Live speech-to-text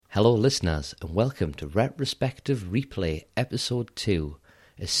Hello listeners and welcome to Retrospective Replay Episode 2,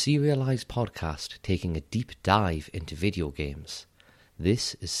 a serialised podcast taking a deep dive into video games.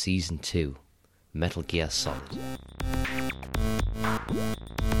 This is Season 2, Metal Gear Solid.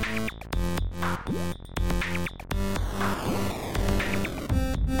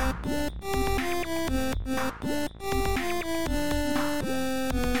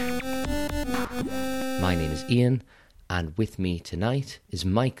 My name is Ian, and with me tonight is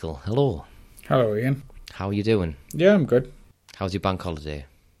Michael. Hello. Hello, Ian. How are you doing? Yeah, I'm good. How's your bank holiday?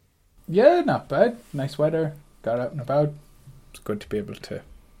 Yeah, not bad. Nice weather. Got out and about. It's good to be able to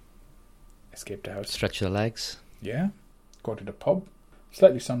escape the house. Stretch your legs? Yeah. Go to the pub.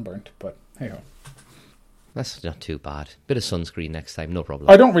 Slightly sunburnt, but hey ho. That's not too bad. Bit of sunscreen next time, no problem.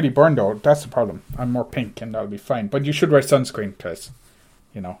 I don't really burn though. That's the problem. I'm more pink and that'll be fine. But you should wear sunscreen because,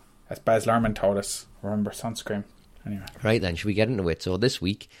 you know, as Baz Luhrmann told us, remember sunscreen. Anyway. Right then, should we get into it? So this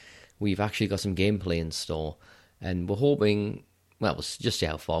week, we've actually got some gameplay in store, and we're hoping, well, we'll just see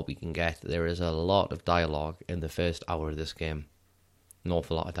how far we can get. There is a lot of dialogue in the first hour of this game. An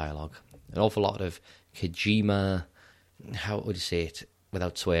awful lot of dialogue. An awful lot of Kojima, how would you say it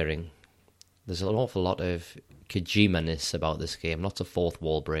without swearing? There's an awful lot of Kojima-ness about this game. Lots of fourth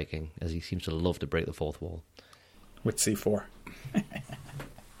wall breaking, as he seems to love to break the fourth wall. With C4.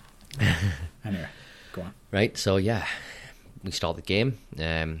 Anyway. Go on. Right, so yeah, we start the game,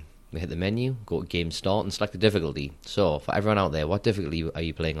 we hit the menu, go to game start and select the difficulty. So, for everyone out there, what difficulty are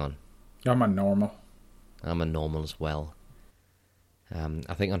you playing on? I'm on normal. I'm on normal as well.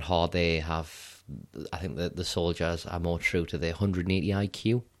 I think on hard they have, I think that the soldiers are more true to their 180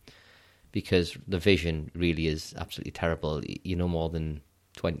 IQ, because the vision really is absolutely terrible. You're no more than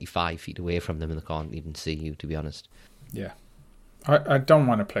 25 feet away from them and they can't even see you, to be honest. Yeah. I don't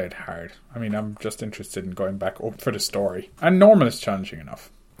want to play it hard. I mean, I'm just interested in going back up for the story. And normal is challenging enough.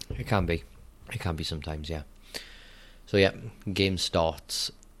 It can be. It can be sometimes, yeah. So yeah, game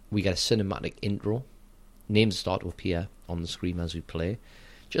starts. We get a cinematic intro. Names start to appear on the screen as we play.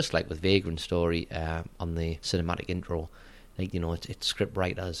 Just like with Vagrant Story on the cinematic intro. Like, you know, it's script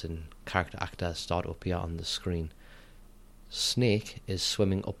writers and character actors start to appear on the screen. Snake is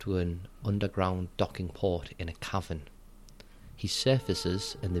swimming up to an underground docking port in a cavern. He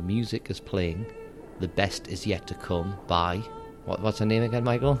surfaces and the music is playing. The Best Is Yet to Come by... What's her name again,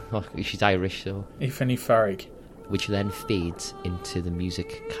 Michael? Oh, she's Irish, so... Ifany Farrig. Which then fades into the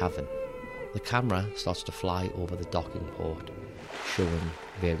music cavern. The camera starts to fly over the docking port, showing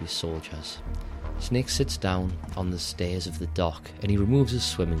various soldiers. Snake sits down on the stairs of the dock and he removes his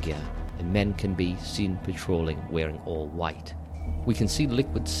swimming gear, and men can be seen patrolling wearing all white. We can see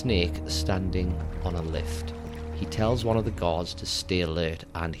Liquid Snake standing on a lift. He tells one of the guards to stay alert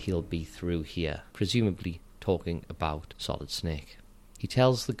and he'll be through here, presumably talking about Solid Snake. He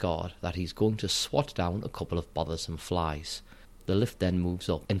tells the guard that he's going to swat down a couple of bothersome flies. The lift then moves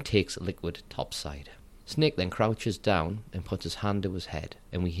up and takes Liquid topside. Snake then crouches down and puts his hand to his head,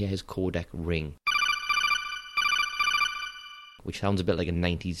 and we hear his codec ring, which sounds a bit like a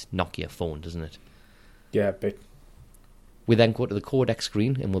 90s Nokia phone, doesn't it? Yeah, a bit. We then go to the codec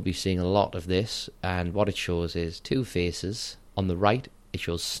screen and we'll be seeing a lot of this, and what it shows is two faces. On the right it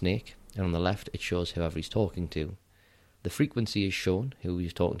shows Snake, and on the left it shows whoever he's talking to. The frequency is shown, who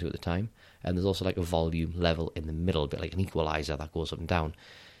he's talking to at the time, and there's also like a volume level in the middle, a bit like an equalizer that goes up and down.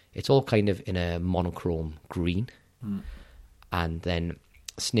 It's all kind of in a monochrome green, and then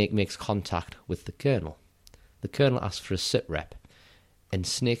Snake makes contact with the Colonel. The Colonel asks for a sit rep, and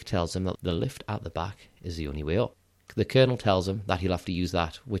Snake tells him that the lift at the back is the only way up. The Colonel tells him that he'll have to use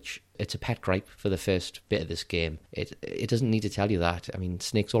that, which it's a pet gripe for the first bit of this game. It doesn't need to tell you that. I mean,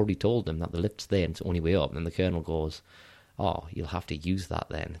 Snake's already told him that the lift's there and it's the only way up, and the Colonel goes, oh, you'll have to use that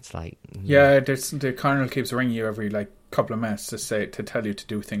then. It's like... Yeah, the Colonel keeps ringing you every couple of minutes to tell you to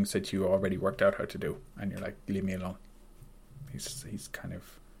do things that you already worked out how to do, and you're like, leave me alone. He's kind of,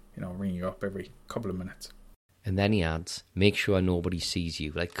 you know, ringing you up every couple of minutes. And then he adds, make sure nobody sees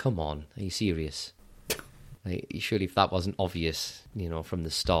you. Like, come on, are you serious? Like, surely if that wasn't obvious, you know, from the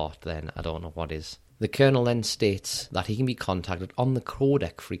start, then I don't know what is. The Colonel then states that he can be contacted on the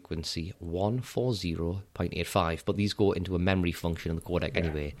codec frequency 140.85, but these go into a memory function in the codec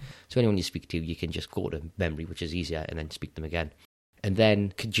anyway. So anyone you speak to, you can just go to memory, which is easier, and then speak them again. And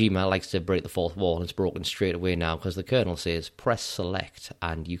then Kojima likes to break the fourth wall, and it's broken straight away now, because the Colonel says, press select,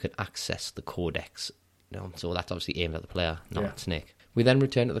 and you can access the codecs. You know, so that's obviously aimed at the player, not at Snake. We then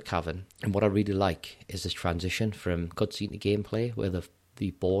return to the cavern, and what I really like is this transition from cutscene to gameplay, where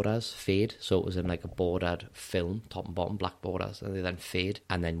the borders fade, so it was in like a bordered film, top and bottom, black borders, and they then fade,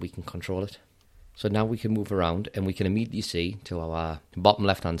 and then we can control it. So now we can move around and we can immediately see to our bottom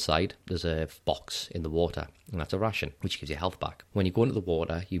left-hand side, there's a box in the water, and that's a ration, which gives you health back. When you go into the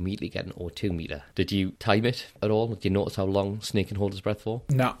water, you immediately get an O2 meter. Did you time it at all? Did you notice how long Snake can hold his breath for?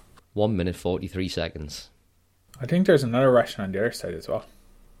 No. 1 minute, 43 seconds. I think there's another ration on the other side as well.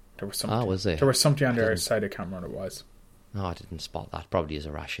 There was something. Was there? There was something on the other side, I can't remember what it was. No, I didn't spot that. Probably is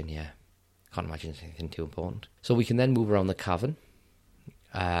a ration, yeah. Can't imagine it's anything too important. So we can then move around the cavern.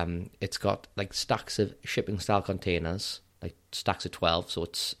 It's got like stacks of shipping style containers, like stacks of 12, so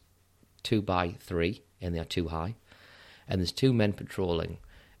it's 2 by 3 and they're too high. And there's 2 men patrolling.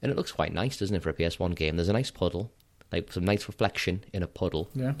 And it looks quite nice, doesn't it, for a PS1 game? There's a nice puddle, like some nice reflection in a puddle.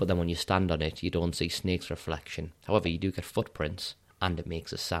 Yeah. But then when you stand on it, you don't see Snake's reflection. However, you do get footprints and it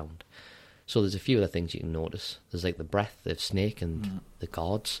makes a sound. So there's a few other things you can notice. There's like the breath of Snake and the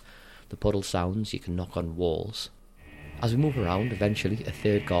guards. The puddle sounds, you can knock on walls. As we move around, eventually a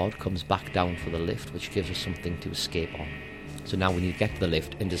third guard comes back down for the lift, which gives us something to escape on. So now we need to get to the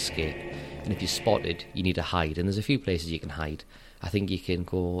lift and escape. And if you're spotted, you need to hide. And there's a few places you can hide. I think you can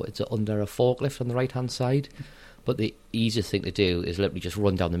go, it's under a forklift on the right-hand side. But the easiest thing to do is literally just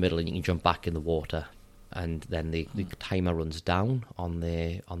run down the middle and you can jump back in the water. And then the timer runs down on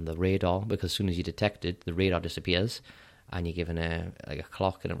the radar, because as soon as you detect it, the radar disappears. And you're given a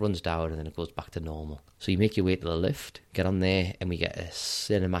clock and it runs down and then it goes back to normal. So you make your way to the lift, get on there, and we get a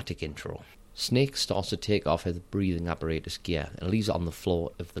cinematic intro. Snake starts to take off his breathing apparatus gear and leaves it on the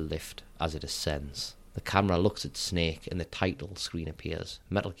floor of the lift as it ascends. The camera looks at Snake and the title screen appears,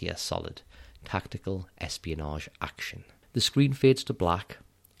 Metal Gear Solid, Tactical Espionage Action. The screen fades to black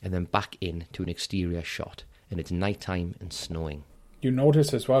and then back in to an exterior shot, and it's nighttime and snowing. You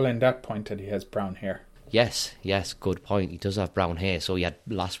notice as well in that point that he has brown hair. Yes, good point. He does have brown hair. So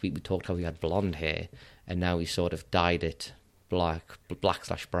last week we talked how he had blonde hair, and now he sort of dyed it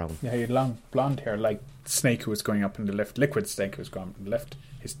black/brown. Yeah, he had long blonde hair, like Snake who was going up in the lift, Liquid Snake who was going up in the lift,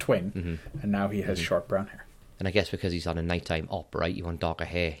 his twin, and now he has short brown hair. And I guess because he's on a nighttime op, right? You want darker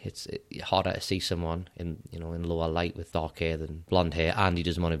hair. It's harder to see someone in lower light with dark hair than blonde hair, and he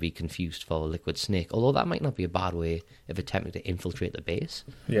doesn't want to be confused for Liquid Snake. Although that might not be a bad way of attempting to infiltrate the base.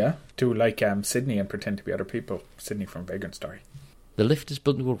 Yeah, do like Sydney and pretend to be other people. Sydney from Vagrant Story. The lift is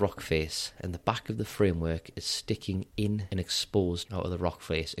built into a rock face, and the back of the framework is sticking in and exposed out of the rock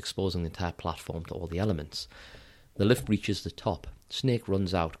face, exposing the entire platform to all the elements. The lift reaches the top. Snake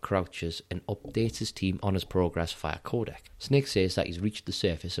runs out, crouches, and updates his team on his progress via codec. Snake says that he's reached the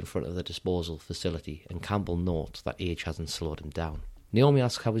surface in front of the disposal facility, and Campbell notes that age hasn't slowed him down. Naomi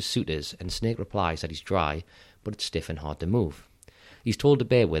asks how his suit is, and Snake replies that he's dry, but it's stiff and hard to move. He's told to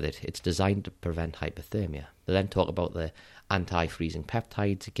bear with it. It's designed to prevent hypothermia. They then talk about the anti-freezing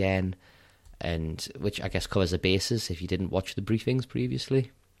peptides again, and which I guess covers the bases if you didn't watch the briefings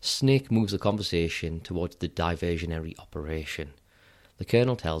previously. Snake moves the conversation towards the diversionary operation. The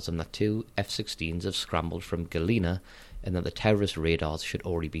colonel tells them that 2 F-16s have scrambled from Galena and that the terrorist radars should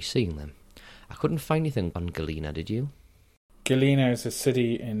already be seeing them. I couldn't find anything on Galena, did you? Galena is a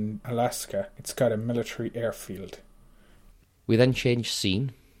city in Alaska. It's got a military airfield. We then change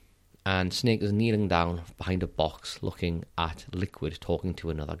scene, and Snake is kneeling down behind a box looking at Liquid talking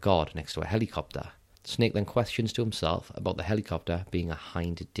to another guard next to a helicopter. Snake then questions to himself about the helicopter being a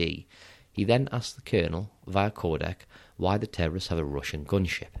Hind D. He then asks the colonel, via codec, why the terrorists have a Russian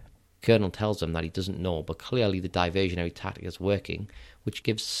gunship. Colonel tells him that he doesn't know, but clearly the diversionary tactic is working, which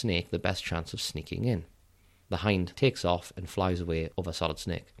gives Snake the best chance of sneaking in. The Hind takes off and flies away over Solid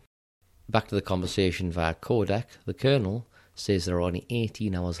Snake. Back to the conversation via codec, the colonel says there are only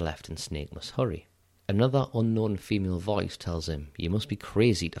 18 hours left and Snake must hurry. Another unknown female voice tells him, you must be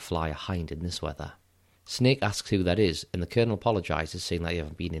crazy to fly a Hind in this weather. Snake asks who that is, and the colonel apologises, saying that they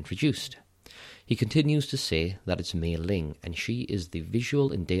haven't been introduced. He continues to say that it's Mei Ling, and she is the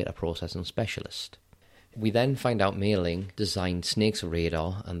visual and data processing specialist. We then find out Mei Ling designed Snake's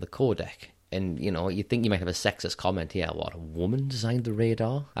radar and the codec. And, you'd think you might have a sexist comment here. What, a woman designed the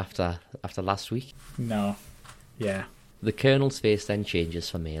radar after last week? No. Yeah. The colonel's face then changes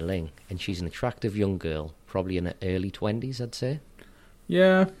for Mei Ling, and she's an attractive young girl, probably in her early 20s, I'd say.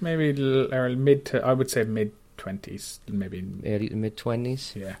 Yeah, maybe I would say mid-20s, maybe. Early to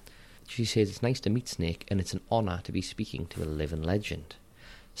mid-20s? Yeah. She says it's nice to meet Snake, and it's an honour to be speaking to a living legend.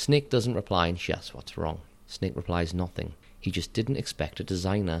 Snake doesn't reply, and she asks what's wrong. Snake replies nothing. He just didn't expect a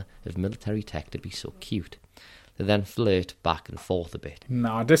designer of military tech to be so cute. They then flirt back and forth a bit.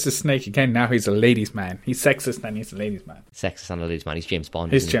 No, this is Snake again. Now he's a ladies' man. He's sexist and he's a ladies' man. Sexist and a ladies' man. He's James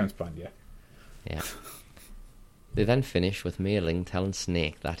Bond. He's James Bond, yeah. Yeah. They then finish with Mei Ling telling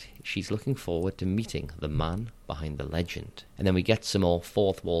Snake that she's looking forward to meeting the man behind the legend. And then we get some more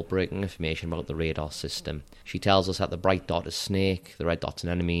fourth wall breaking information about the radar system. She tells us that the bright dot is Snake, the red dot's an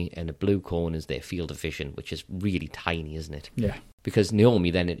enemy, and the blue cone is their field of vision, which is really tiny, isn't it? Yeah. Because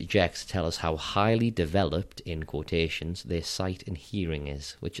Naomi then interjects to tell us how highly developed, in quotations, their sight and hearing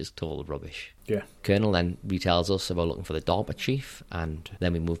is, which is total rubbish. Yeah. Colonel then retells us about looking for the DARPA chief, and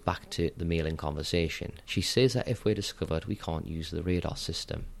then we move back to the Mei Ling conversation. She says that if we're discovered, we can't use the radar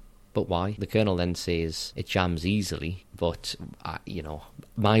system. But why? The Colonel then says it jams easily, but,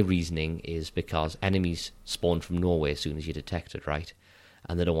 my reasoning is because enemies spawn from nowhere as soon as you're detected, right?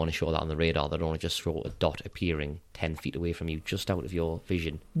 And they don't want to show that on the radar. They don't want to just throw a dot appearing 10 feet away from you, just out of your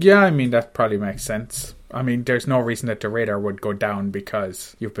vision. Yeah, I mean, that probably makes sense. I mean, there's no reason that the radar would go down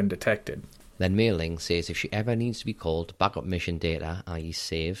because you've been detected. Then Mei Ling says if she ever needs to be called to back up mission data, i.e.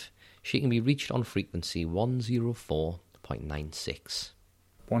 save, she can be reached on frequency 104.96.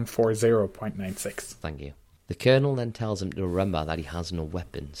 140.96. Thank you. The Colonel then tells him to remember that he has no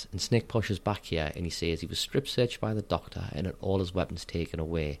weapons, and Snake pushes back here and he says he was strip searched by the doctor and had all his weapons taken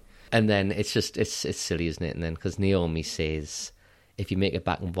away. And then it's silly, isn't it? And then because Naomi says if you make it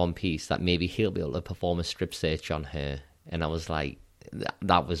back in one piece, that maybe he'll be able to perform a strip search on her. And I was like,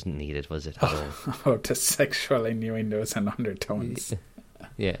 that wasn't needed, was it? At all? Oh, the sexual innuendos and undertones.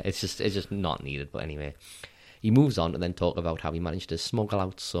 Yeah, it's just not needed. But anyway, he moves on to then talk about how he managed to smuggle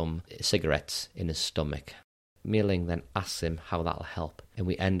out some cigarettes in his stomach. Mei Ling then asks him how that'll help, and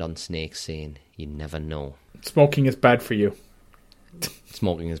we end on Snake saying, "You never know. Smoking is bad for you.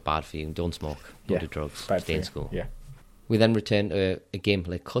 Smoking is bad for you. Don't smoke. Don't do drugs. Stay in school." Yeah. We then return to a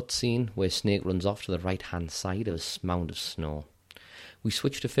gameplay cutscene where Snake runs off to the right-hand side of a mound of snow. We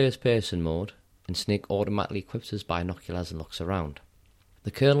switch to first-person mode, and Snake automatically equips his binoculars and looks around.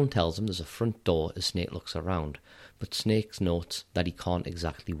 The Colonel tells him there's a front door as Snake looks around, but Snake notes that he can't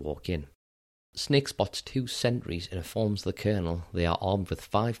exactly walk in. Snake spots two sentries and informs the Colonel they are armed with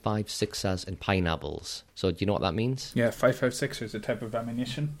 5.56ers and pineapples. So do you know what that means? Yeah, 5.56 is a type of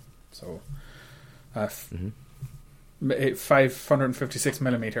ammunition. So,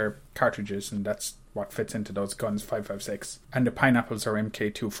 556mm cartridges, and that's what fits into those guns, 5.56. And the pineapples are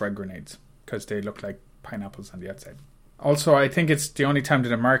MK2 frag grenades, because they look like pineapples on the outside. Also, I think it's the only time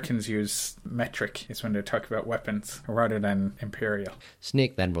that Americans use metric is when they're talking about weapons rather than imperial.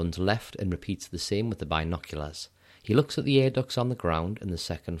 Snake then runs left and repeats the same with the binoculars. He looks at the air ducts on the ground in the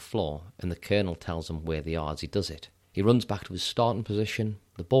second floor, and the Colonel tells him where they are as he does it. He runs back to his starting position,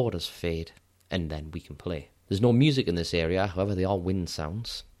 the borders fade, and then we can play. There's no music in this area, however there are wind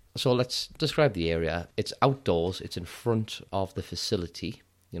sounds. So let's describe the area. It's outdoors, it's in front of the facility.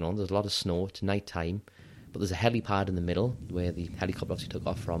 There's a lot of snow, it's night time. But there's a helipad in the middle where the helicopter obviously took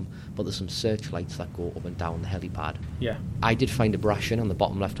off from, but there's some searchlights that go up and down the helipad. Yeah. I did find a Brashin on the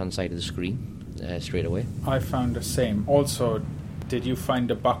bottom left-hand side of the screen straight away. I found the same. Also, did you find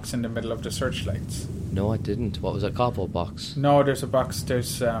a box in the middle of the searchlights? No, I didn't. What was a cardboard box? No, there's a box.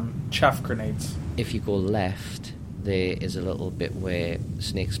 There's chaff grenades. If you go left, there is a little bit where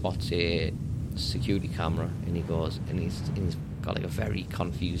Snake spots a security camera, and he goes, and he's got like a very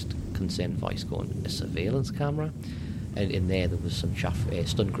confused, concerned voice going, a surveillance camera? And in there was some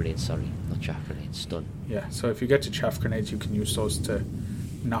stun grenades, not chaff grenades, stun. Yeah, so if you get to chaff grenades, you can use those to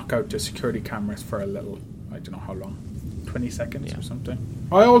knock out the security cameras for a little, I don't know how long, 20 seconds or something.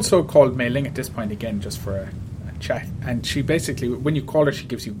 I also called Mei Ling at this point again just for a chat, and she basically, when you call her, she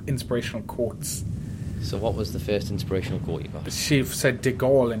gives you inspirational quotes. So what was the first inspirational quote you got? She said De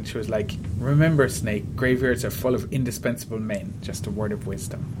Gaulle, and she was like, "Remember, Snake, graveyards are full of indispensable men. Just a word of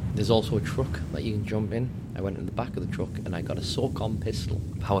wisdom." There's also a truck that you can jump in. I went in the back of the truck and I got a SOCOM pistol.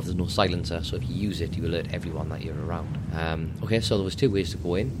 However, there's no silencer, so if you use it, you alert everyone that you're around. Okay, so there was two ways to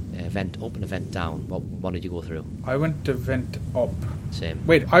go in. A vent up and a vent down. What one did you go through? I went to vent up. Same.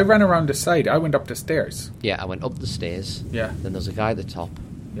 Wait, I ran around the side. I went up the stairs. Yeah, I went up the stairs. Yeah. Then there's a guy at the top.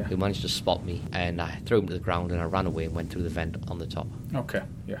 Yeah. Who managed to spot me, and I threw him to the ground, and I ran away and went through the vent on the top. Okay,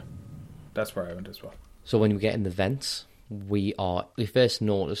 yeah. That's where I went as well. So when we get in the vents, we first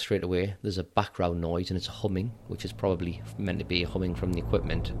notice straight away there's a background noise, and it's a humming, which is probably meant to be a humming from the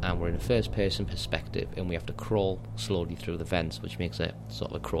equipment, and we're in a first-person perspective, and we have to crawl slowly through the vents, which makes a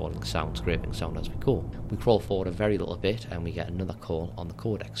sort of a crawling sound, scraping sound as we go. We crawl forward a very little bit, and we get another call on the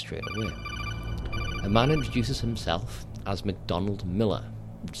codec straight away. A man introduces himself as McDonald Miller.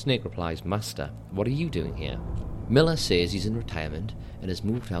 Snake replies, "Master, what are you doing here?" Miller says he's in retirement and has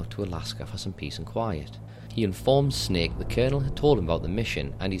moved out to Alaska for some peace and quiet. He informs Snake the Colonel had told him about the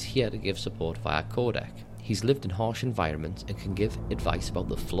mission and he's here to give support via codec. He's lived in harsh environments and can give advice about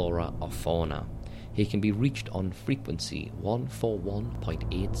the flora or fauna. He can be reached on frequency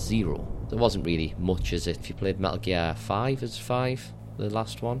 141.80. There wasn't really much, as if you played Metal Gear 5 as 5, the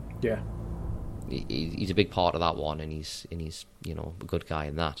last one. Yeah. He's a big part of that one, and he's a good guy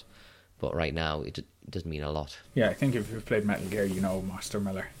in that. But right now, it doesn't mean a lot. Yeah, I think if you've played Metal Gear, you know Master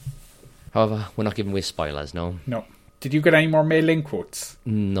Miller. However, we're not giving away spoilers, no. No. Did you get any more Mei Ling quotes?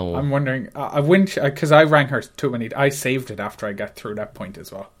 No. I'm wondering. I wouldn't, because I rang her too many. I saved it after I got through that point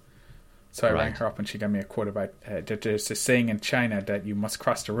as well. So I rang her up and she gave me a quote about that there's a saying in China that you must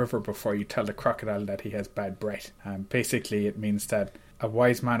cross the river before you tell the crocodile that he has bad breath. Basically, it means that a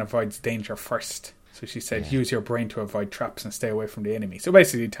wise man avoids danger first. So she said, use your brain to avoid traps and stay away from the enemy. So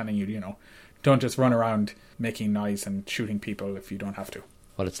basically telling you, don't just run around making noise and shooting people if you don't have to.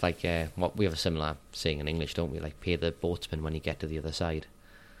 Well, it's like, we have a similar saying in English, don't we? Like, pay the boatsman when you get to the other side.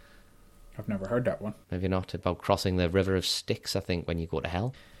 I've never heard that one. Maybe not. About crossing the River of Styx, I think, when you go to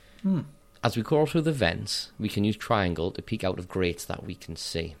hell. As we crawl through the vents, we can use triangle to peek out of grates that we can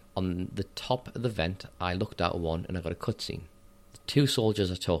see. On the top of the vent, I looked at one and I got a cutscene. The two soldiers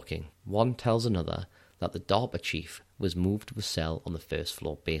are talking. One tells another that the DARPA chief was moved to a cell on the first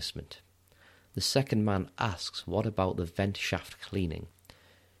floor basement. The second man asks what about the vent shaft cleaning.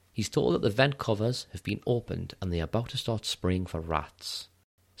 He's told that the vent covers have been opened and they are about to start spraying for rats.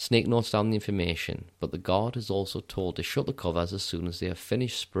 Snake notes down the information, but the guard is also told to shut the covers as soon as they have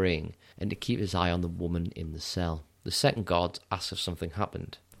finished spraying and to keep his eye on the woman in the cell. The second guard asks if something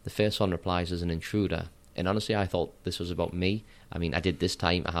happened. The first one replies as an intruder, and honestly I thought this was about me. I mean, I did this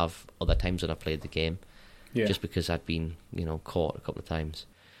time, I have other times when I played the game, just because I'd been, caught a couple of times.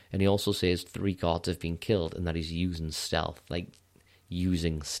 And he also says 3 guards have been killed and that he's using stealth,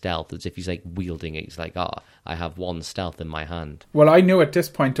 using stealth as if he's wielding it. He's like, I have 1 stealth in my hand. Well, I knew at this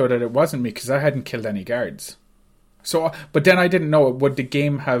point though that it wasn't me because I hadn't killed any guards. So, but then I didn't know, would the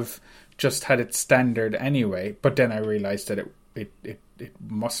game have just had its standard anyway? But then I realised that it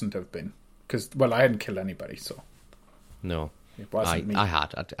mustn't have been because, well, I hadn't killed anybody, so no, it wasn't me.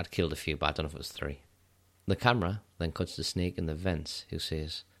 I'd killed a few, but I don't know if it was 3. The camera then cuts to Snake in the vents, who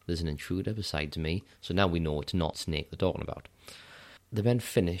says, "There's an intruder besides me." So now we know it's not Snake they're talking about. The men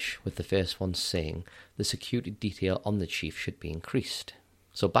finish with the first one saying the security detail on the chief should be increased.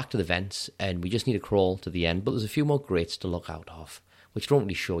 So back to the vents, and we just need to crawl to the end, but there's a few more grates to look out of, which don't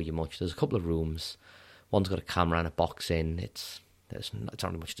really show you much. There's a couple of rooms. One's got a camera and a box in. It's not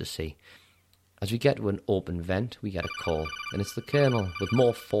really much to see. As we get to an open vent, we get a call, and it's the Colonel with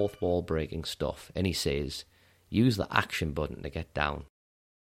more fourth wall breaking stuff, and he says, use the action button to get down.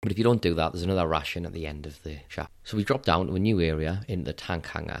 But if you don't do that, there's another ration at the end of the shaft. So we drop down to a new area in the tank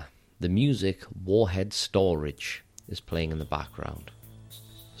hangar. The music Warhead Storage is playing in the background.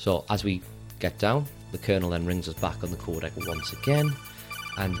 So as we get down, the Colonel then rings us back on the codec once again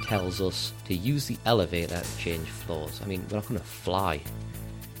and tells us to use the elevator to change floors. I mean, we're not going to fly.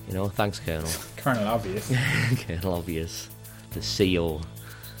 Thanks, Colonel. Colonel Obvious. Colonel Obvious. The CO.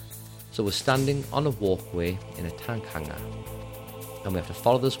 So we're standing on a walkway in a tank hangar. And we have to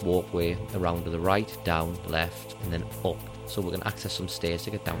follow this walkway around to the right, down, left, and then up. So we're going to access some stairs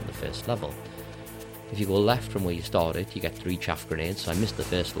to get down to the first level. If you go left from where you started, you get 3 chaff grenades. So I missed the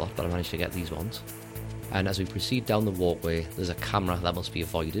first lot, but I managed to get these ones. And as we proceed down the walkway, there's a camera that must be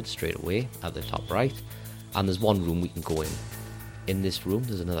avoided straight away at the top right. And there's one room we can go in. In this room,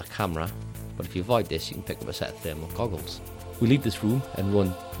 there's another camera. But if you avoid this, you can pick up a set of thermal goggles. We leave this room and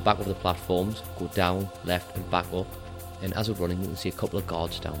run back over the platforms, go down, left, and back up. And as we're running, we can see a couple of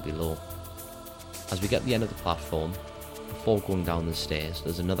guards down below. As we get to the end of the platform, before going down the stairs,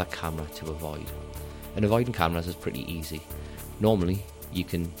 there's another camera to avoid. And avoiding cameras is pretty easy. Normally, you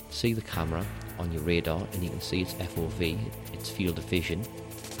can see the camera on your radar and you can see its FOV, its field of vision,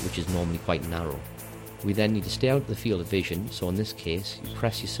 which is normally quite narrow. We then need to stay out of the field of vision, so in this case, you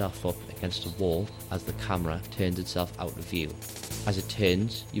press yourself up against a wall as the camera turns itself out of view. As it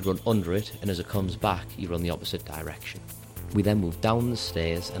turns, you run under it, and as it comes back, you run the opposite direction. We then move down the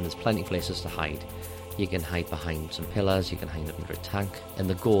stairs, and there's plenty of places to hide. You can hide behind some pillars, you can hide under a tank, and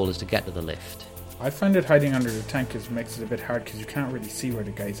the goal is to get to the lift. I find that hiding under the tank makes it a bit hard because you can't really see where the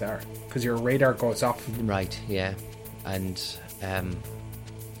guys are because your radar goes off. Right, yeah, and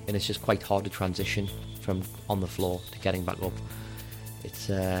it's just quite hard to transition from on the floor to getting back up. It's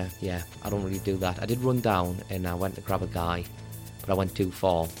I don't really do that. I did run down and I went to grab a guy, but I went too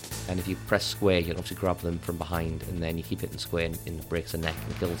far. And if you press square, you can obviously grab them from behind, and then you keep hitting square and it breaks the neck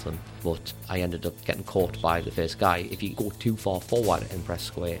and kills them. But I ended up getting caught by the first guy. If you go too far forward and press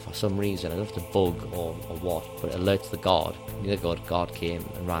square, for some reason, I don't know if it's a bug or what, but it alerts the guard. The other guard came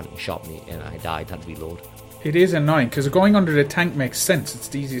and ran and shot me, and I died, had to reload. It is annoying because going under the tank makes sense. It's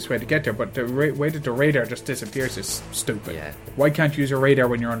the easiest way to get there, but the way that the radar just disappears is stupid. Yeah. Why can't you use a radar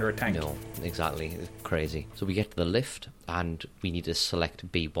when you're under a tank? No, exactly. It's crazy. So we get to the lift and we need to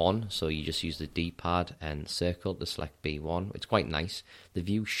select B1. So you just use the D-pad and circle to select B1. It's quite nice. The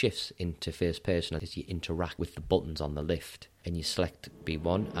view shifts into first person as you interact with the buttons on the lift. And you select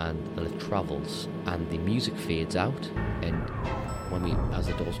B1 and the lift travels. And the music fades out. And as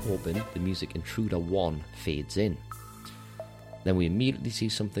the doors open, the music Intruder 1 fades in. Then we immediately see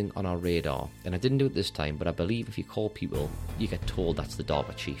something on our radar. And I didn't do it this time, but I believe if you call people, you get told that's the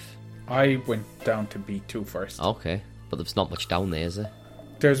DARPA chief. I went down to B2 first. Okay, but there's not much down there, is there?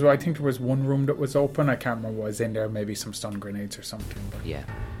 I think there was one room that was open. I can't remember what was in there. Maybe some stun grenades or something. But Yeah,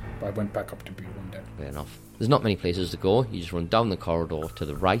 I went back up to B1 then. fair enough. There's not many places to go. You just run down the corridor to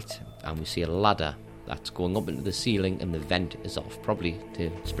the right, and we see a ladder that's going up into the ceiling, and the vent is off, probably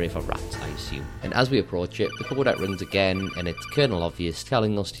to spray for rats, I assume. And as we approach it, the codec rings again, and it's Colonel Obvious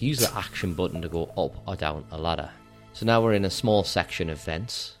telling us to use the action button to go up or down a ladder. So now we're in a small section of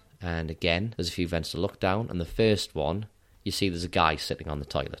vents, and again, there's a few vents to look down, and the first one, you see there's a guy sitting on the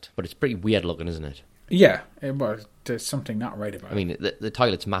toilet. But it's pretty weird looking, isn't it? Yeah, there's something not right about it. I mean, the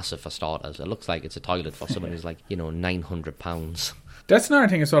toilet's massive for starters. It looks like it's a toilet for someone who's like, 900 pounds. That's another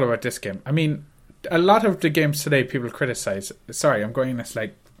thing as well about this game. I mean, a lot of the games today people criticize. Sorry, I'm going on a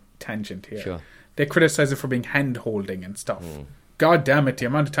slight tangent here. Sure. They criticize it for being hand holding and stuff. God damn it, the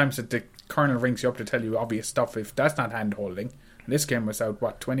amount of times that the colonel rings you up to tell you obvious stuff, if that's not hand holding. This game was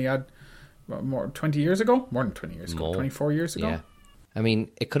out, 20 years ago? More than 20 years ago. 24 years ago? Yeah. I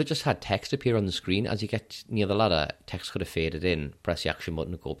mean, it could have just had text appear on the screen. As you get near the ladder, text could have faded in. Press the action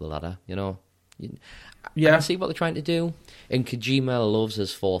button to go up the ladder, I can see what they're trying to do. And Kojima loves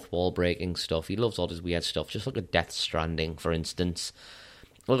his fourth wall breaking stuff. He loves all this weird stuff. Just look at Death Stranding, for instance.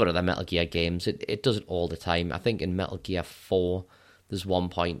 Look at other Metal Gear games. It does it all the time. I think in Metal Gear 4, there's one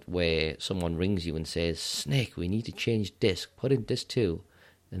point where someone rings you and says, Snake, we need to change disc. Put in disc 2.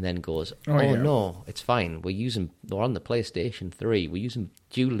 And then goes, yeah. No, it's fine. We're on the PlayStation 3. We're using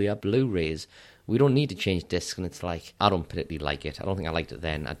Julia Blu-rays. We don't need to change discs. And it's like, I don't particularly like it. I don't think I liked it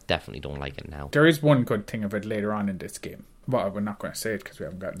then. I definitely don't like it now. There is one good thing of it later on in this game. But we're not going to say it because we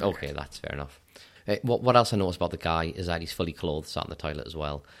haven't gotten there. Okay, that's fair enough. What else I noticed about the guy is that he's fully clothed, sat in the toilet as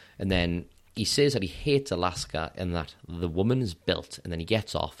well. And then he says that he hates Alaska and that the woman is built. And then he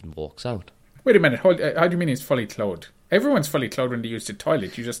gets off and walks out. Wait a minute. How do you mean he's fully clothed? Everyone's fully clothed when they use the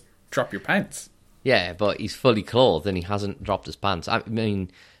toilet. You just drop your pants. Yeah, but he's fully clothed and he hasn't dropped his pants. I mean,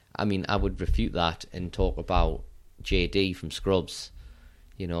 I would refute that and talk about JD from Scrubs.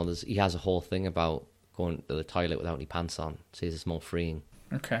 He has a whole thing about going to the toilet without any pants on. Says it's more freeing.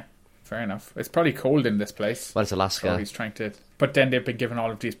 Okay, fair enough. It's probably cold in this place. Well, it's Alaska. So he's trying to... But then they've been given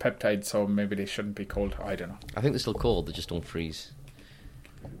all of these peptides, so maybe they shouldn't be cold. I don't know. I think they're still cold. They just don't freeze.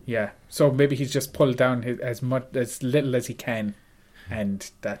 Yeah, so maybe he's just pulled down as little as he can, and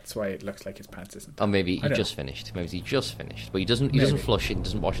that's why it looks like his pants isn't. Or maybe he just finished. Maybe he just finished, but he doesn't flush it. He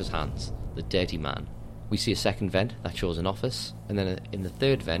doesn't wash his hands. The dirty man. We see a second vent that shows an office, and then in the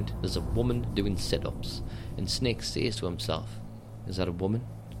third vent there's a woman doing sit-ups. And Snake says to himself, "Is that a woman?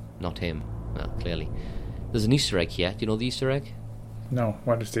 Not him." Well, clearly. There's an Easter egg here. Do you know the Easter egg? No.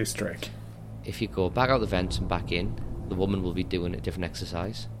 What is the Easter egg? If you go back out the vents and back in, the woman will be doing a different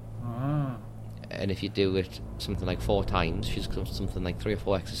exercise. Ah. And if you do it something like 4 times, she's got something like 3 or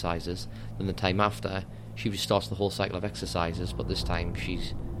 4 exercises. Then the time after, she restarts the whole cycle of exercises, but this time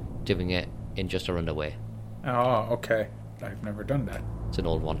she's doing it in just her underwear. Oh, okay. I've never done that. It's an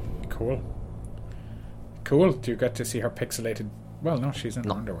old one. Cool. Do you get to see her pixelated? Well, no, she's in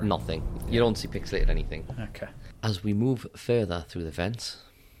her underwear. Nothing. You don't see pixelated anything. Okay. As we move further through the vents,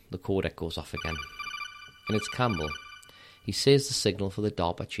 the codec goes off again. And it's Campbell. He says the signal for the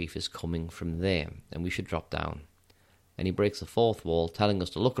DARPA chief is coming from there, and we should drop down. And he breaks the fourth wall, telling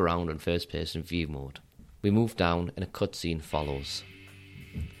us to look around in first-person view mode. We move down, and a cutscene follows.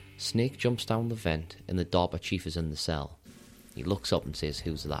 Snake jumps down the vent, and the DARPA chief is in the cell. He looks up and says,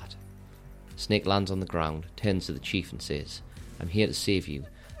 "Who's that?" Snake lands on the ground, turns to the chief and says, "I'm here to save you,"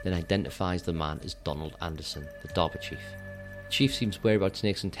 then identifies the man as Donald Anderson, the DARPA chief. The chief seems worried about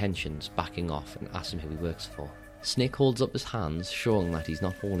Snake's intentions, backing off, and asks him who he works for. Snake holds up his hands, showing that he's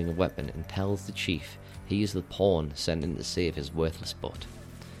not holding a weapon, and tells the chief he is the pawn sent in to save his worthless butt.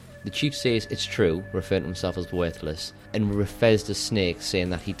 The chief says it's true, referring to himself as worthless, and refers to Snake, saying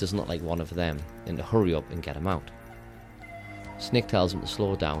that he does not like one of them, and to hurry up and get him out. Snake tells him to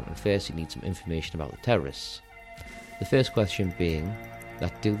slow down, and first he needs some information about the terrorists. The first question being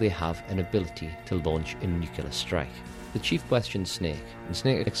that do they have an ability to launch a nuclear strike? The chief questions Snake, and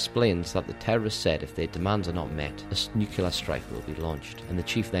Snake explains that the terrorists said if their demands are not met, a nuclear strike will be launched, and the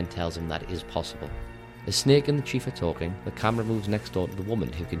chief then tells him that it is possible. As Snake and the chief are talking, the camera moves next door to the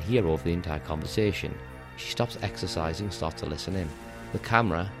woman who can hear over the entire conversation. She stops exercising and starts to listen in. The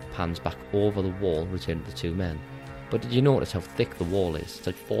camera pans back over the wall, returning to the two men. But did you notice how thick the wall is? It's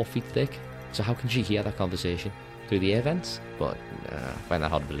like 4 feet thick. So how can she hear that conversation? Through the air vents? But I find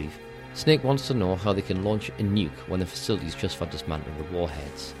that hard to believe. Snake wants to know how they can launch a nuke when the facility's just for dismantling the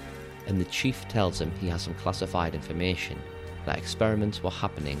warheads. And the chief tells him he has some classified information, that experiments were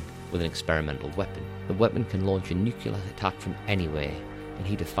happening with an experimental weapon. The weapon can launch a nuclear attack from anywhere, and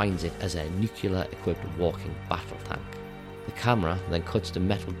he defines it as a nuclear-equipped walking battle tank. The camera then cuts to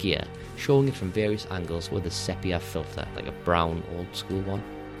Metal Gear, showing it from various angles with a sepia filter, like a brown old-school one.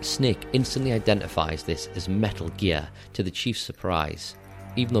 Snake instantly identifies this as Metal Gear, to the chief's surprise.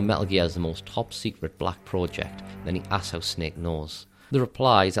 Even though Metal Gear is the most top-secret black project, then he asks how Snake knows. The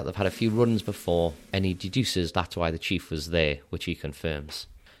reply is that they've had a few runs before, and he deduces that's why the chief was there, which he confirms.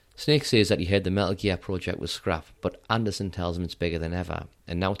 Snake says that he heard the Metal Gear project was scrapped, but Anderson tells him it's bigger than ever,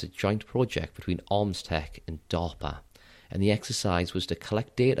 and now it's a joint project between Arms Tech and DARPA, and the exercise was to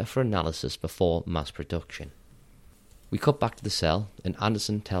collect data for analysis before mass production. We cut back to the cell, and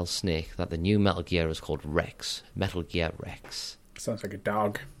Anderson tells Snake that the new Metal Gear is called Rex, Metal Gear Rex. Sounds like a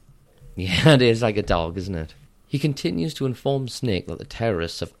dog. Yeah, it is like a dog, isn't it? He continues to inform Snake that the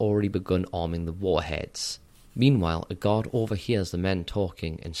terrorists have already begun arming the warheads. Meanwhile, a guard overhears the men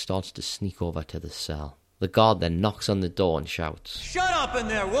talking and starts to sneak over to the cell. The guard then knocks on the door and shouts, "Shut up in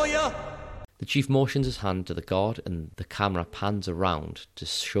there, will ya?" The chief motions his hand to the guard, and the camera pans around to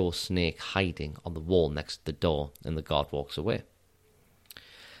show Snake hiding on the wall next to the door, and the guard walks away.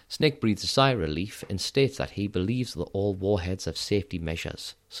 Snake breathes a sigh of relief and states that he believes that all warheads have safety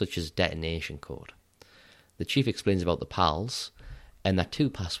measures, such as detonation code. The chief explains about the PALs, and that 2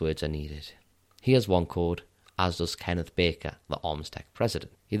 passwords are needed. He has one code, as does Kenneth Baker, the Arms Tech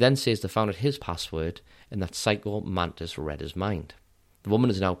president. He then says they found out his password, and that Psycho Mantis read his mind. The woman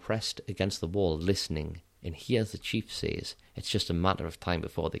is now pressed against the wall listening, and hears the chief says it's just a matter of time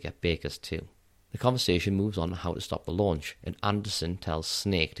before they get Baker's too. The conversation moves on how to stop the launch, and Anderson tells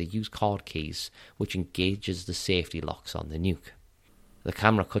Snake to use card keys, which engages the safety locks on the nuke. The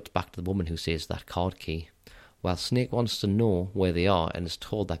camera cuts back to the woman who says that card key, while Snake wants to know where they are and is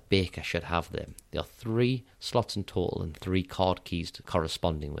told that Baker should have them. There are 3 slots in total and 3 card keys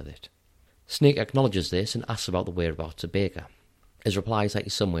corresponding with it. Snake acknowledges this and asks about the whereabouts of Baker. His reply is that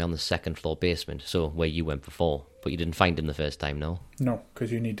he's somewhere on the 2nd floor basement, so where you went before, but you didn't find him the first time, no? No,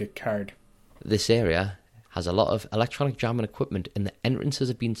 because you need a card. This area has a lot of electronic jamming equipment, and the entrances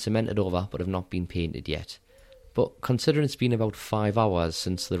have been cemented over but have not been painted yet. But considering it's been about 5 hours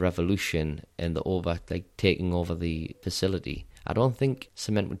since the revolution and taking over the facility, I don't think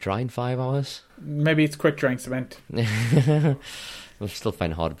cement would dry in 5 hours. Maybe it's quick drying cement. I still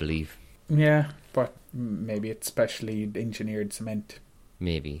find it hard to believe. Yeah, but maybe it's specially engineered cement.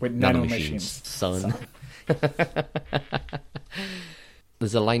 Maybe. With nanomachines. Son.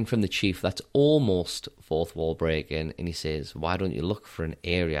 There's a line from the chief that's almost 4th wall breaking, and he says, "Why don't you look for an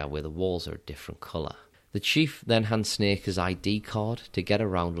area where the walls are a different colour?" The chief then hands Snake his ID card to get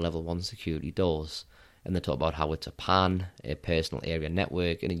around level 1 security doors, and they talk about how it's a PAN, a personal area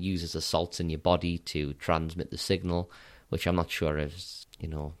network, and it uses assaults in your body to transmit the signal, which I'm not sure is,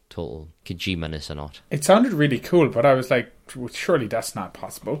 total Kojima-ness or not. It sounded really cool, but I was like, well, surely that's not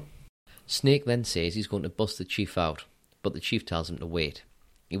possible. Snake then says he's going to bust the chief out, but the chief tells him to wait.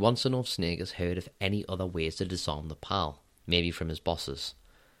 He wants to know if Snake has heard of any other ways to disarm the PAL, maybe from his bosses.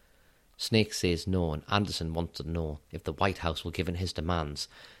 Snake says no, and Anderson wants to know if the White House will give in his demands.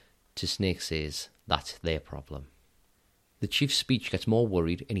 To Snake says that's their problem. The chief's speech gets more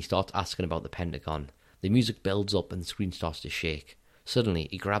worried, and he starts asking about the Pentagon. The music builds up and the screen starts to shake. Suddenly,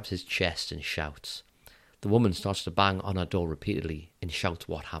 he grabs his chest and shouts. The woman starts to bang on her door repeatedly and shouts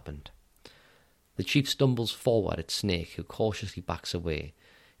what happened. The chief stumbles forward at Snake, who cautiously backs away.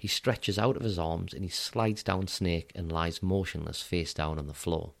 He stretches out of his arms and he slides down Snake and lies motionless face down on the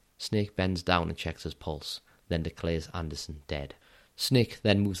floor. Snake bends down and checks his pulse, then declares Anderson dead. Snake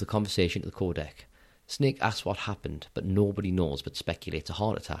then moves the conversation to the codec. Snake asks what happened, but nobody knows but speculates a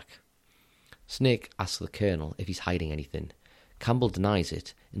heart attack. Snake asks the colonel if he's hiding anything. Campbell denies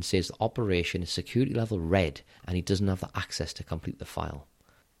it and says the operation is security level red and he doesn't have the access to complete the file.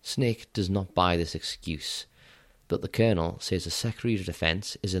 Snake does not buy this excuse, but the colonel says the Secretary of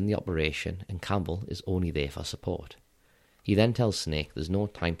Defense is in the operation and Campbell is only there for support. He then tells Snake there's no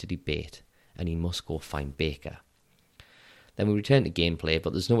time to debate and he must go find Baker. Then we return to gameplay,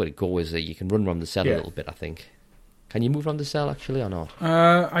 but there's nowhere to go, is there? You can run around the cell a little bit, I think. Can you move around the cell actually or not?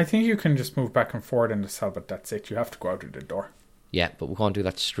 I think you can just move back and forward in the cell, but that's it. You have to go out of the door. Yeah, but we can't do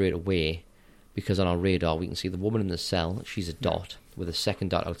that straight away because on our radar we can see the woman in the cell. She's a dot with a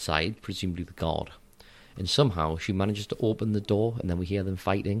second dot outside, presumably the guard. And somehow she manages to open the door and then we hear them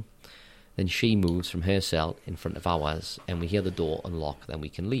fighting. Then she moves from her cell in front of ours and we hear the door unlock, then we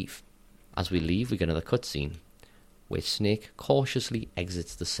can leave. As we leave, we get another cutscene where Snake cautiously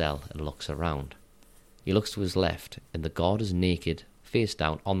exits the cell and looks around. He looks to his left and the guard is naked, face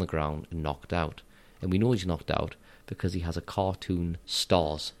down on the ground and knocked out. And we know he's knocked out because he has a cartoon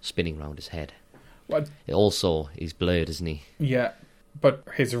stars spinning round his head. What? It also, he's blurred, isn't he? Yeah, but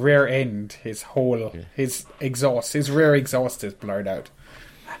his rear end, his rear exhaust is blurred out,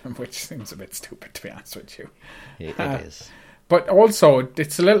 which seems a bit stupid, to be honest with you. It is. But also,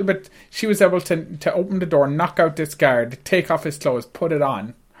 it's a little bit... She was able to open the door, knock out this guard, take off his clothes, put it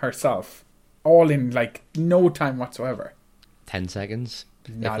on herself, all in, like, no time whatsoever. 10 seconds?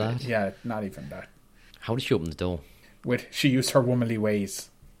 Not even that. How did she open the door? She used her womanly ways.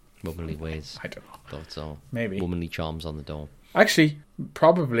 Womanly ways. I don't know. Thought so. Maybe. Womanly charms on the door. Actually,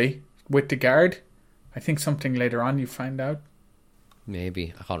 probably, with the guard. I think something later on you find out.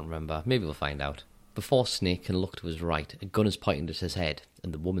 Maybe. I can't remember. Maybe we'll find out. Before Snake can look to his right, a gun is pointed at his head,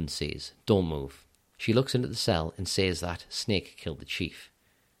 and the woman says, "Don't move." She looks into the cell and says that Snake killed the chief.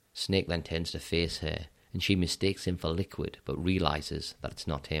 Snake then turns to face her, and she mistakes him for Liquid, but realises that it's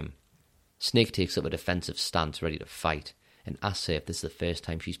not him. Snake takes up a defensive stance ready to fight, and asks her if this is the first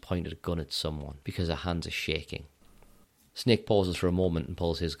time she's pointed a gun at someone, because her hands are shaking. Snake pauses for a moment and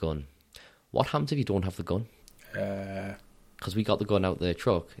pulls his gun. What happens if you don't have the gun? Because we got the gun out the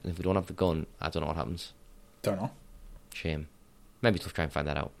truck, and if we don't have the gun, I don't know what happens. Don't know. Shame. Maybe we'll try and find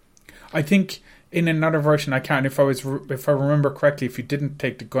that out. I think in another version, if I remember correctly, if you didn't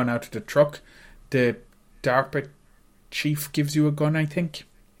take the gun out of the truck, the DARPA chief gives you a gun, I think.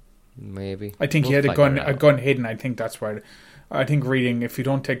 Maybe. I think he had a gun hidden. I think that's why. I think reading, if you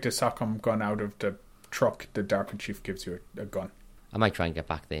don't take the SOCOM gun out of the truck, the DARPA chief gives you a gun. I might try and get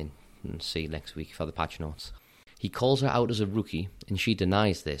back then and see next week for the patch notes. He calls her out as a rookie, and she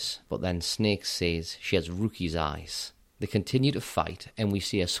denies this, but then Snake says she has rookie's eyes. They continue to fight, and we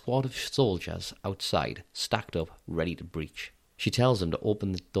see a squad of soldiers outside, stacked up, ready to breach. She tells him to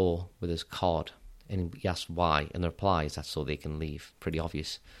open the door with his card, and he asks why, and the reply is that's so they can leave. Pretty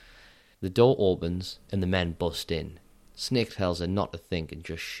obvious. The door opens, and the men bust in. Snake tells her not to think and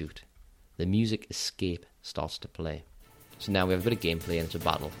just shoot. The music Escape starts to play. So now we have a bit of gameplay and it's a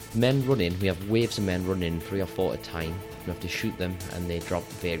battle. Men run in, we have waves of men running in 3 or 4 at a time. We have to shoot them and they drop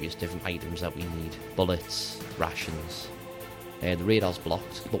various different items that we need. Bullets, rations. The radar's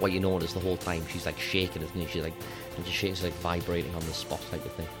blocked, but what you notice the whole time, she's like shaking, isn't she? She's like vibrating on the spot type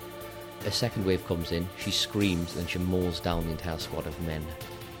of thing. A second wave comes in, she screams and she mows down the entire squad of men.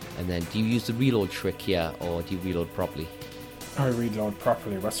 And then, do you use the reload trick here or do you reload properly? I reload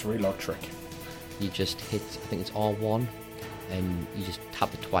properly. What's the reload trick? You just hit, I think it's R1. And you just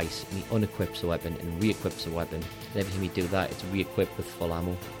tap it twice and he unequips the weapon and re-equips the weapon. And every time you do that, it's re-equipped with full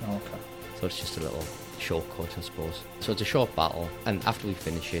ammo. Oh, okay. So it's just a little shortcut, I suppose. So it's a short battle, and after we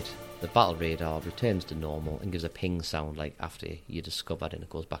finish it, the battle radar returns to normal and gives a ping sound like after you discover it and it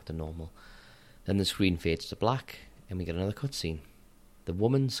goes back to normal. Then the screen fades to black and we get another cutscene. The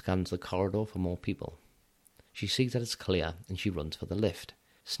woman scans the corridor for more people. She sees that it's clear and she runs for the lift.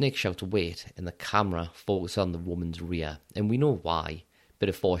 Snake shouts wait, and the camera focuses on the woman's rear, and we know why. Bit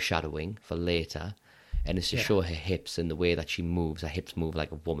of foreshadowing for later, and it's to show her hips and the way that she moves. Her hips move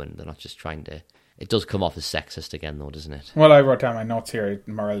like a woman. They're not just trying to... It does come off as sexist again, though, doesn't it? Well, I wrote down my notes here.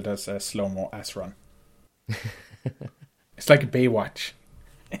 Morel does a slow-mo ass run. It's like a Baywatch.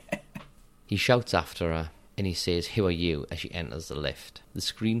 He shouts after her, and he says, "Who are you?" as she enters the lift. The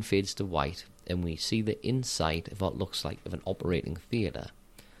screen fades to white, and we see the inside of what looks like of an operating theatre.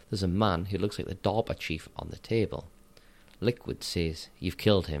 There's a man who looks like the DARPA chief on the table. Liquid says, "You've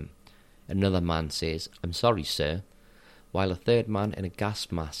killed him." Another man says, "I'm sorry, sir." While a third man in a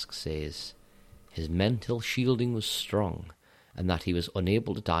gas mask says, his mental shielding was strong, and that he was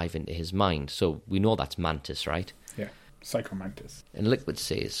unable to dive into his mind. So we know that's Mantis, right? Yeah, Psycho Mantis. And Liquid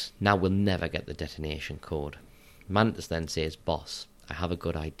says, "Now we'll never get the detonation code." Mantis then says, "Boss, I have a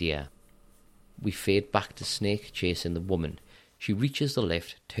good idea." We fade back to Snake chasing the woman. She reaches the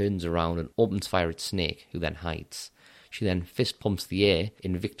lift, turns around and opens fire at Snake, who then hides. She then fist pumps the air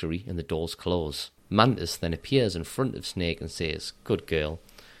in victory and the doors close. Mantis then appears in front of Snake and says, "Good girl,"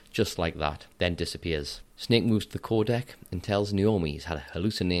 just like that, then disappears. Snake moves to the codec and tells Naomi he's had a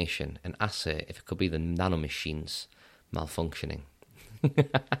hallucination and asks her if it could be the nanomachines malfunctioning.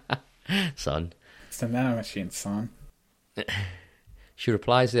 Son. It's the nanomachine, son. She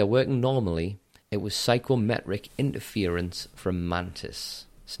replies they're working normally. It was psychometric interference from Mantis.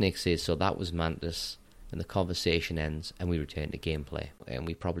 Snake says, so that was Mantis. And the conversation ends and we return to gameplay. And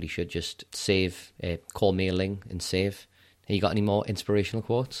we probably should just save, call Mei Ling and save. Have you got any more inspirational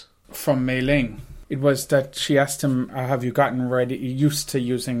quotes? From Mei Ling, it was that she asked him, have you gotten ready, used to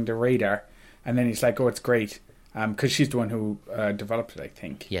using the radar? And then he's like, oh, it's great. Because she's the one who developed it, I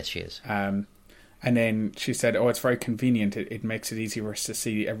think. Yes, she is. And then she said, oh, it's very convenient. It makes it easy for us to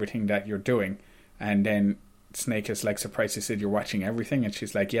see everything that you're doing. And then Snake is like surprised. He said, you're watching everything? And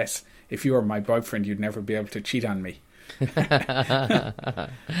she's like, yes, if you were my boyfriend, you'd never be able to cheat on me. Yeah.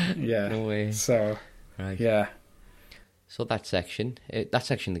 No way. So, right. Yeah. So that section of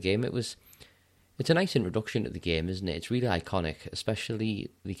the game, it's a nice introduction to the game, isn't it? It's really iconic,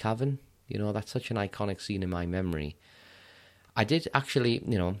 especially the cavern. You know, that's such an iconic scene in my memory. I did actually,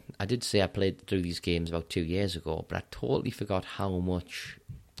 I did say I played through these games about 2 years ago, but I totally forgot how much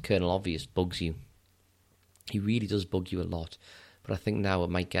Colonel Obvious bugs you. He really does bug you a lot, but I think now it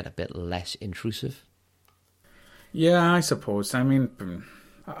might get a bit less intrusive. Yeah, I suppose. I mean,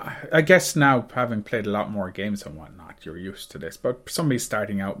 I guess now, having played a lot more games and whatnot, you're used to this. But somebody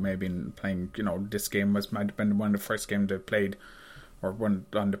starting out maybe and playing, this game might have been one of the first games they played, or one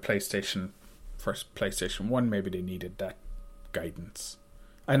on the first PlayStation 1, maybe they needed that guidance.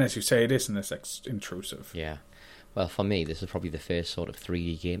 And as you say, it isn't as intrusive. Yeah. Well, for me, this is probably the first sort of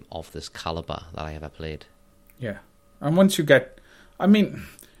 3D game of this caliber that I ever played. Yeah. And once you get... I mean,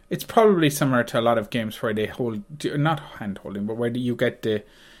 it's probably similar to a lot of games where they hold... Not hand-holding, but where you get the...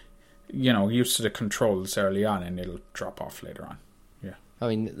 used to the controls early on and it'll drop off later on. Yeah. I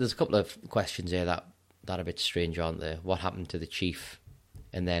mean, there's a couple of questions here that are a bit strange, aren't there? What happened to the chief?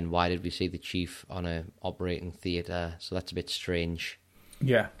 And then why did we see the chief on a operating theatre? So that's a bit strange.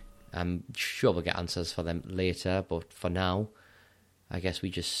 Yeah. I'm sure we'll get answers for them later, but for now, I guess we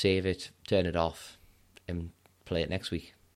just save it, turn it off, and play it next week.